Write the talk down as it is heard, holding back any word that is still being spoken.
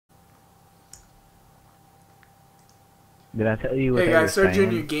Did I tell you what Hey they were guys, Sir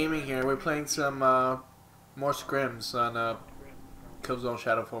Junior saying? Gaming here. We're playing some more scrims on Killzone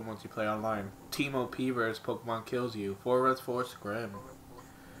Shadowfall multiplayer online. Team OP versus PoKeMoN Kills You. 4vs4 scrim.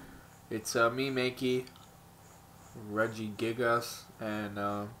 It's me, Makey, Reggie Gigas, and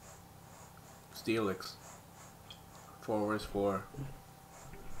Steelix. 4vs4.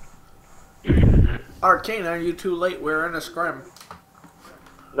 Arcane, are you too late? We're in a scrim.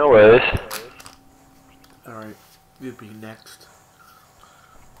 No worries. Alright, you'd be next.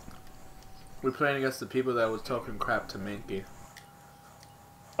 We're playing against the people that was talking crap to Makey.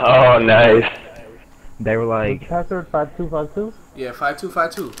 Oh, nice. They were like, Password 5252? Yeah,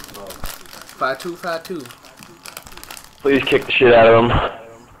 5252. 5252. Please kick the shit out of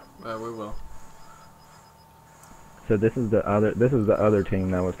him. We will. so this is the other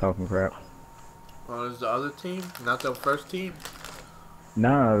team that was talking crap. Oh, is the other team? Not the first team?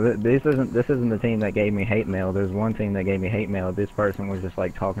 No, this isn't the team that gave me hate mail. There's one team that gave me hate mail. This person was just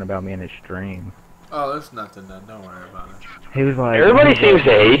like talking about me in his stream. Oh, there's nothing then. Don't worry about it. He was like, Everybody seems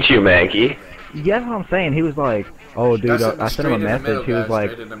to hate you, Mankey. yeah, that's what I'm saying. He was like, oh dude, That's I sent him a message. He was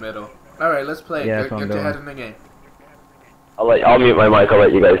like, straight in the middle. All right, let's play. Yeah, Get that's what I'm your head doing. in the game. I'll mute my mic. I'll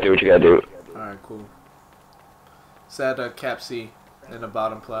let you guys do what you gotta do. All right, cool. Set cap C in the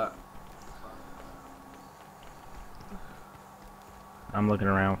bottom plot. I'm looking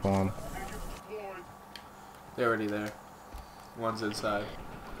around for him. They're already there. One's inside.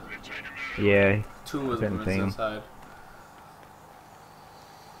 Yeah, Two of Couldn't them see is 'em. inside.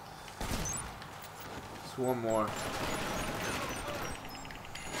 Just one more.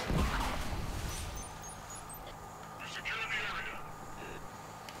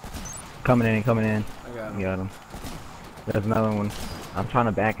 coming in. I got him. Got him. There's another one. I'm trying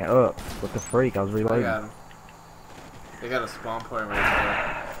to back it up. What the freak? I was I reloading. got him. They got a spawn point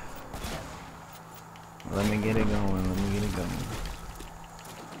right Let me get it going. there.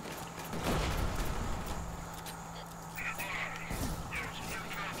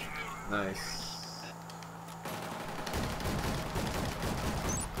 Nice.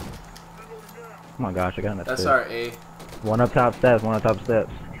 Oh my gosh, I got an That's assist. our A. One up top steps.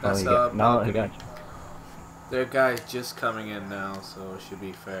 That's, he got, no, he balcony. got you. Their guy's just coming in now, so it should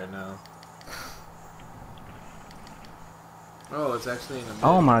be fair now. Oh, it's actually in the middle.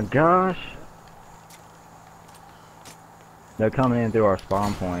 Oh my gosh. They're coming in through our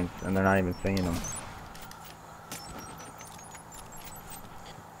spawn points, and they're not even seeing them.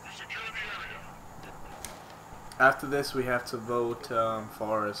 After this, we have to vote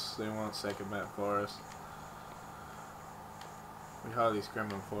Forest. They want second map Forest. We hardly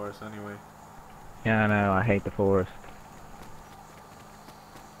scrim on Forest anyway. Yeah, I know. I hate the forest.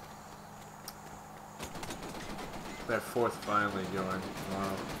 Their fourth finally joined.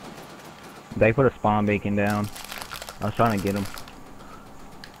 Wow. They put a spawn beacon down. I was trying to get them.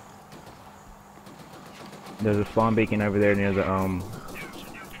 There's a spawn beacon over there near the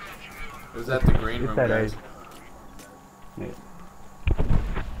It was at the green room, that guys. Yeah.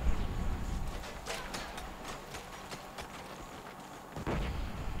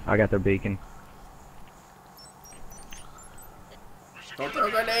 I got their beacon. Don't throw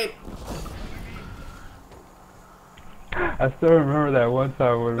a grenade! I still remember that one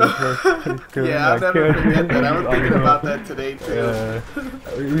time when we first played school. Yeah, I'll never forget that. I was thinking about that today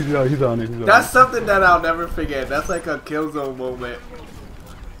too. He's on it. That's something that I'll never forget. That's like a Killzone moment.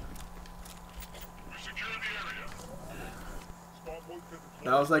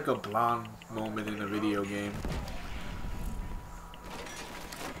 That was like a blonde moment in a video game.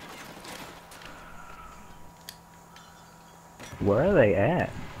 Where are they at?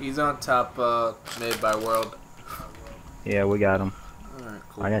 He's on top mid by world. Yeah, we got them. Alright,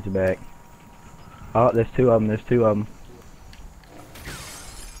 cool. I got you back. Oh, there's two of them.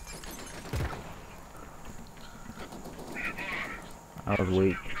 I was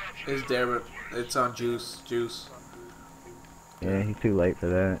weak. It's there, but it's on Juice. Yeah, he's too late for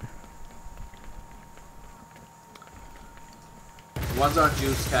that. One's on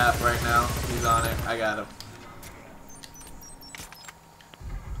Juice cap right now. He's on it. I got him.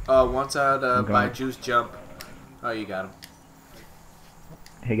 One's out by Juice jump. Oh, you got him.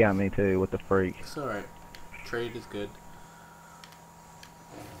 He got me too. What the freak? It's alright. Trade is good.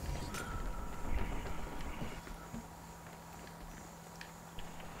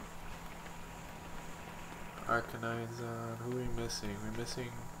 Arcanine's on. Who are we missing? We're missing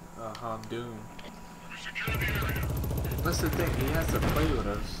Hondoon. That's the thing, he has to play with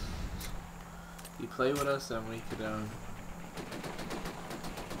us. He play with us, then we could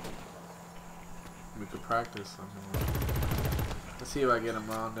practice something. Let's see if I get him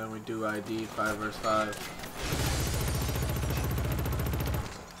on, then we do ID 5 vs 5.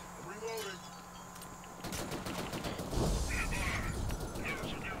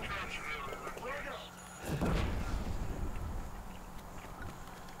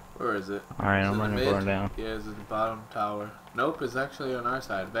 Where is it? Alright, Is it I'm the running mid? for it down. Yeah, it's at the bottom tower. Nope, it's actually on our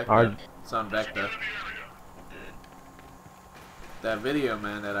side. Vector. Our- It's on Vector. That video,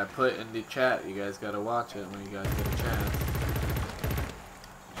 man, that I put in the chat, you guys gotta watch it when you guys get a chance.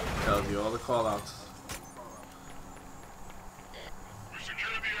 Tells you all the callouts.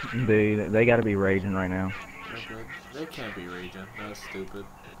 Dude, they gotta be raging right now. They're good. They can't be raging. That's stupid.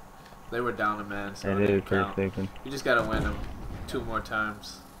 They were down a man, so It it is didn't pretty count. stupid. You just gotta win them 2 more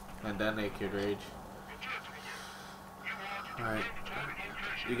times, and then they could rage. Alright.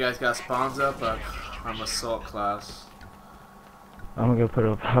 You guys got spawns up? I'm assault class. I'm gonna go put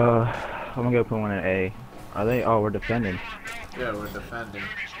up, I'm gonna go put one at A. Are they? Oh, we're defending. Yeah, we're defending.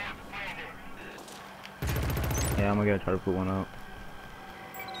 Yeah, I'm gonna go try to put one up.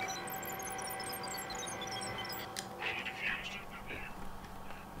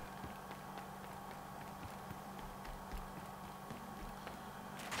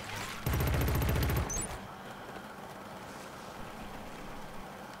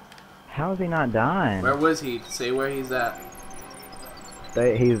 How is he not dying? Where was he? Say where he's at.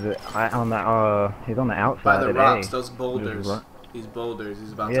 He's on the he's on the outside By the at rocks, A. those boulders. run- These boulders.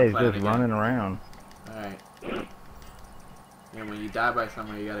 He's about Yeah, to he's plant just again. running around. Alright. And when you die by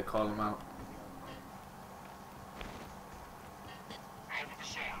somewhere, you gotta call him out.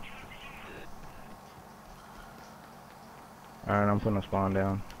 Alright, I'm putting a spawn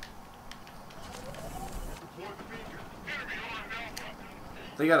down.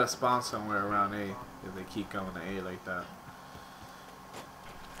 They gotta spawn somewhere around A if they keep going to A like that.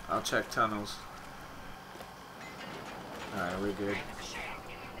 I'll check tunnels. Alright, we're good.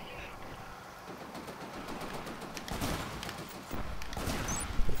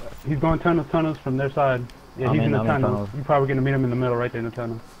 He's going tunnels from their side. Yeah, I'm he's in the in tunnel. tunnels. You're probably gonna meet him in the middle, right there in the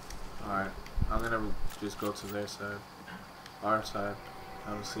tunnel. Alright. I'm gonna just go to their side. Our side.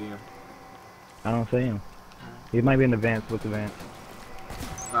 I don't see him. I don't see him. He might be in the vents. What's the vents?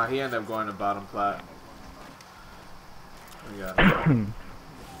 Nah, he ended up going to bottom flat. We got him.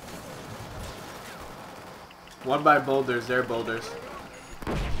 One by boulders, they're boulders.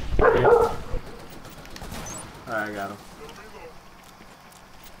 Alright, I got him.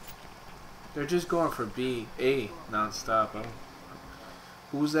 They're just going for B, A, non-stop.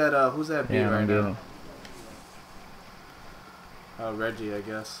 Who's that B Yeah, right I'm now? getting. Oh, Reggie, I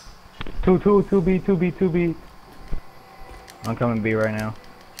guess. 2B. I'm coming B right now.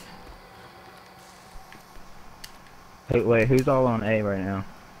 Hey, wait, who's all on A right now?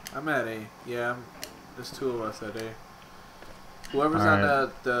 I'm at A. Yeah, there's 2 of us at A. Whoever's Alright.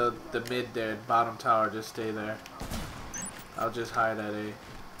 on the mid there, bottom tower, just stay there. I'll just hide at A.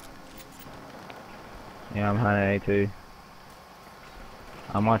 Yeah, I'm hiding at A too.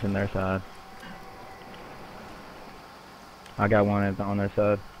 I'm watching their side. I got one on their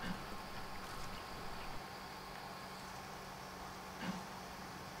side.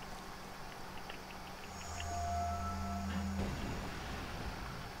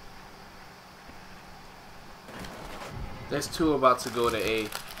 There's 2 about to go to A.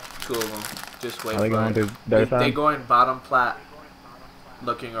 2 of them. Just wait Are they for going it. to their They side? going bottom plat,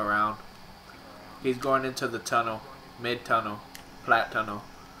 looking around. He's going into the tunnel, mid tunnel, plat tunnel.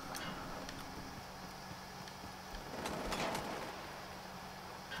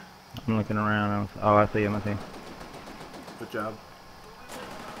 I'm looking around. Oh, I see him. I see him. Good job.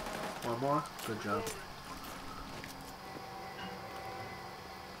 One more. Good job.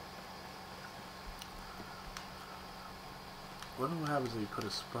 Wonder what happens if you put a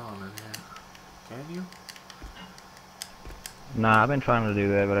spawn in here. Can you? Nah, I've been trying to do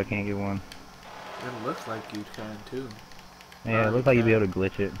that, but I can't get one. It looks like you can too. Yeah, it looks like you'd be able to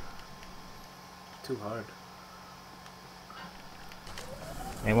glitch it. Too hard.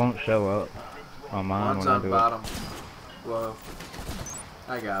 It won't show up on mine One's when I on do bottom. Whoa.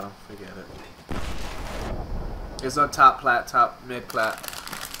 I got him. Forget it. It's on top plat, top mid plat.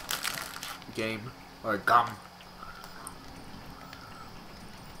 Game. Or gum.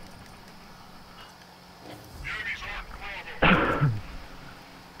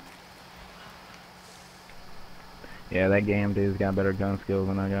 Yeah, that game dude's got better gun skills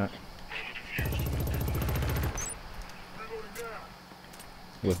than I got.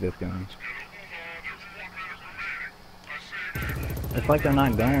 With this gun. It's like they're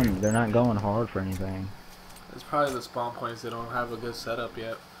not going hard for anything. It's probably the spawn points. They don't have a good setup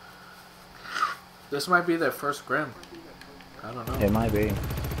yet. This might be their first scrim. I don't know. It might be.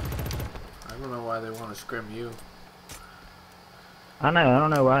 I don't know why they want to scrim you. I don't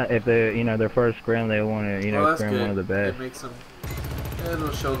know why, if they, their first scrim, they want to, Well, that's scrim good. one of the best. It makes them.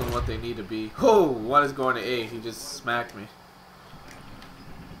 It'll show them what they need to be. Oh, one is going to A. He just smacked me.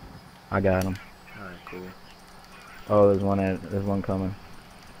 I got him. Alright, cool. Oh, there's one coming.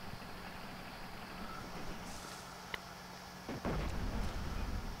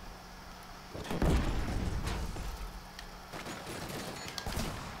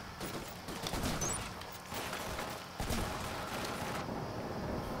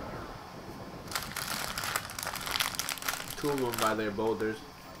 Two of them by their boulders.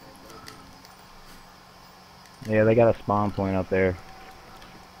 Yeah, they got a spawn point up there.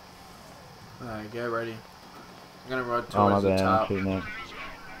 Alright, get ready. I'm gonna run Oh my towards the bad, I'm top. shooting it.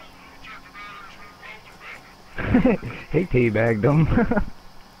 He teabagged him.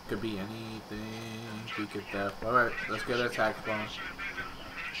 Could be anything. Peek at that. Alright, let's get attack spawn.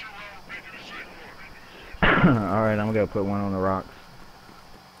 Alright, I'm gonna go put one on the rocks.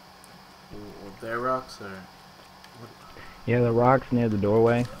 Their rocks or? Yeah, the rocks near the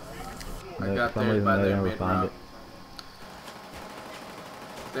doorway. I But got for some theirs reason by they their never mid find rock. it.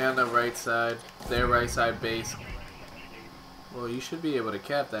 They're on the right side. Their right side base. Well, you should be able to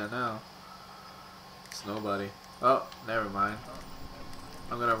cap that now. It's nobody. Oh, never mind.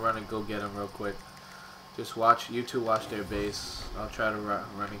 I'm gonna run and go get them real quick. Just watch, you two watch their base. I'll try to run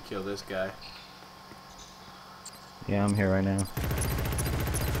and kill this guy. Yeah, I'm here right now.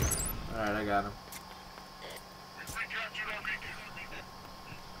 Alright, I got him.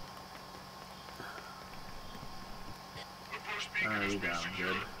 Alright, we got him.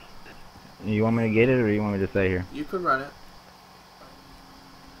 Good. You want me to get it, or you want me to stay here? You could run it.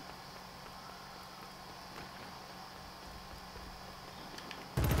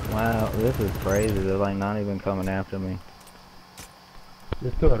 Wow, this is crazy. They're like not even coming after me.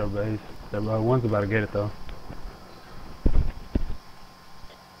 They're still at our base. One's about to get it though.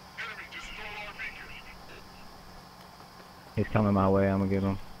 He's coming my way. I'm gonna get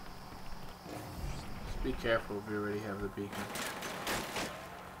him. Just be careful if you already have the beacon.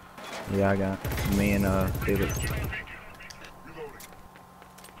 Yeah, I got me and Felix.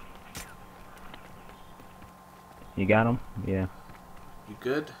 You got him? Yeah. You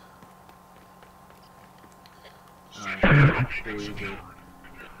good? Alright, here we go.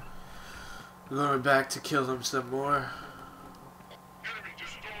 We're going back to kill them some more.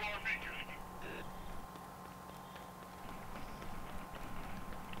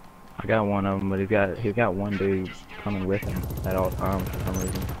 I got one of them, but he's got one dude coming with him at all times for some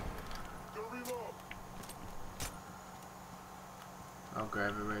reason. I'll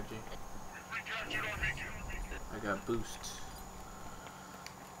grab it, Reggie. I got boosts.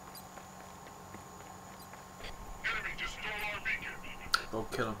 Go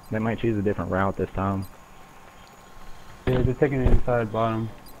kill him. They might choose a different route this time. Yeah, they're taking it inside bottom.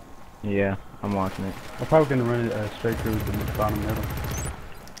 Yeah, I'm watching it. I'm probably gonna run it straight through the bottom middle.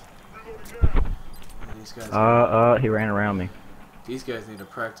 These guys. He ran around me. These guys need to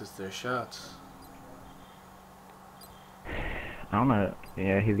practice their shots. I don't know.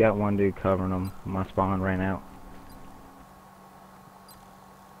 Yeah, he's got one dude covering him. My spawn ran out.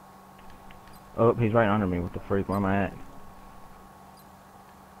 Oh, he's right under me. What the freak? Where am I at?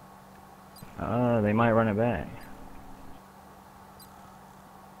 They might run it back.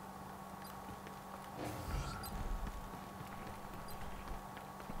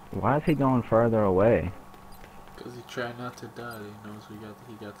 Why is he going further away? Cause he tried not to die. He knows he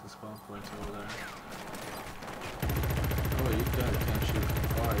got the spawn points over there. Oh, you guys can't shoot from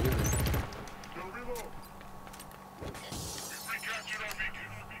far either.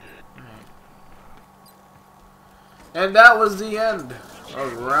 Alright. And that was the end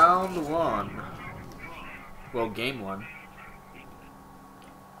of round 1. Well, game 1.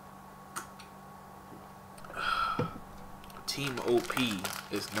 Team OP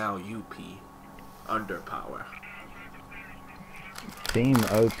is now UP. Underpower. Team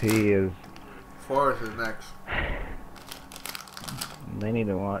OP is... Forrest is next. They need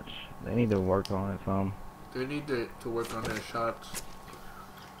to watch. They need to work on it some. They need to work on their shots.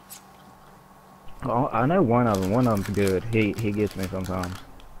 Oh, I know one of them. One of them's good. He gets me sometimes.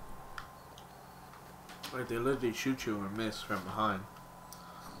 Like they literally shoot you and miss from behind.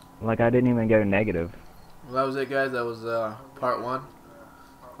 Like I didn't even go negative. Well, that was it, guys. That was part 1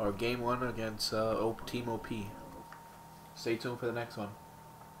 or game 1 against Team OP. Stay tuned for the next one.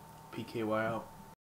 PKY out.